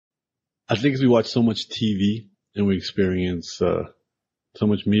I think as we watch so much TV and we experience so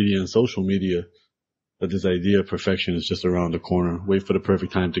much media and social media, that this idea of perfection is just around the corner. Wait for the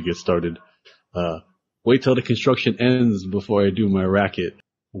perfect time to get started. Wait till the construction ends before I do my racket.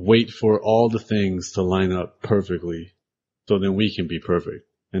 Wait for all the things to line up perfectly so then we can be perfect.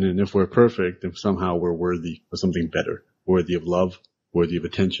 And then if we're perfect, then somehow we're worthy of something better, worthy of love, worthy of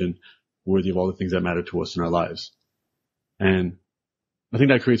attention, worthy of all the things that matter to us in our lives. And I think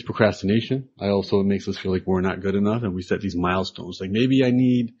that creates procrastination. It makes us feel like we're not good enough, and we set these milestones. Like maybe I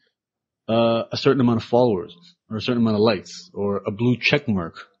need a certain amount of followers or a certain amount of likes or a blue check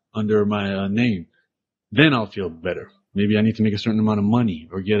mark under my name. Then I'll feel better. Maybe I need to make a certain amount of money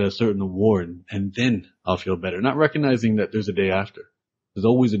or get a certain award, and then I'll feel better. Not recognizing that there's a day after. There's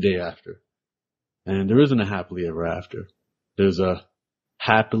always a day after. And there isn't a happily ever after. There's a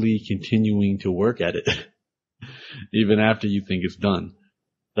happily continuing to work at it even after you think it's done.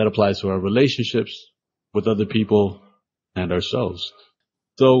 That applies to our relationships with other people and ourselves.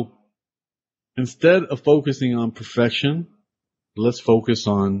 So instead of focusing on perfection, let's focus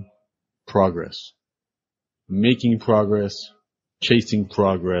on progress. Making progress, chasing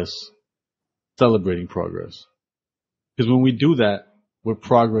progress, celebrating progress. Because when we do that, with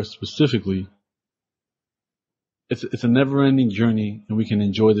progress specifically, it's a never-ending journey, and we can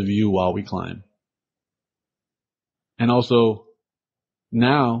enjoy the view while we climb. And also,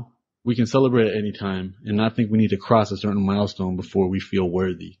 now we can celebrate at any time and not think we need to cross a certain milestone before we feel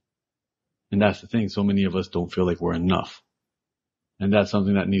worthy. And that's the thing. So many of us don't feel like we're enough. And that's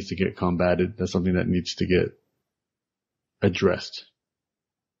something that needs to get combated. That's something that needs to get addressed.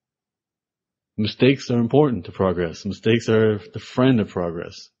 Mistakes are important to progress. Mistakes are the friend of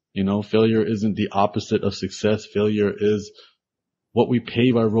progress. Failure isn't the opposite of success. Failure is what we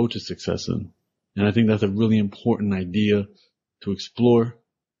pave our road to success in. And I think that's a really important idea to explore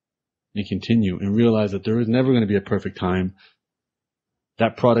and continue and realize that there is never going to be a perfect time.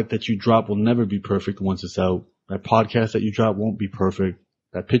 That product that you drop will never be perfect once it's out. That podcast that you drop won't be perfect.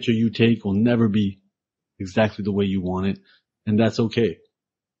 That picture you take will never be exactly the way you want it. And that's okay.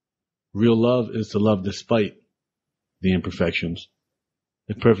 Real love is to love despite the imperfections.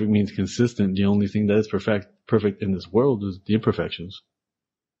 If perfect means consistent, the only thing that is perfect in this world is the imperfections.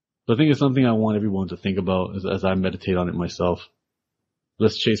 So I think it's something I want everyone to think about as I meditate on it myself.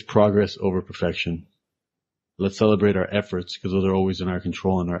 Let's chase progress over perfection. Let's celebrate our efforts, because those are always in our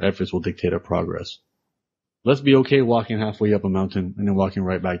control, and our efforts will dictate our progress. Let's be okay walking halfway up a mountain and then walking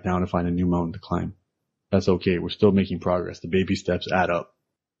right back down to find a new mountain to climb. That's okay. We're still making progress. The baby steps add up.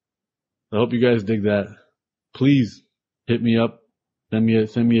 I hope you guys dig that. Please hit me up. Send me a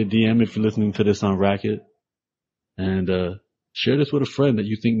DM if you're listening to this on Racket. And share this with a friend that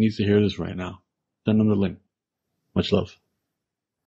you think needs to hear this right now. Send them the link. Much love.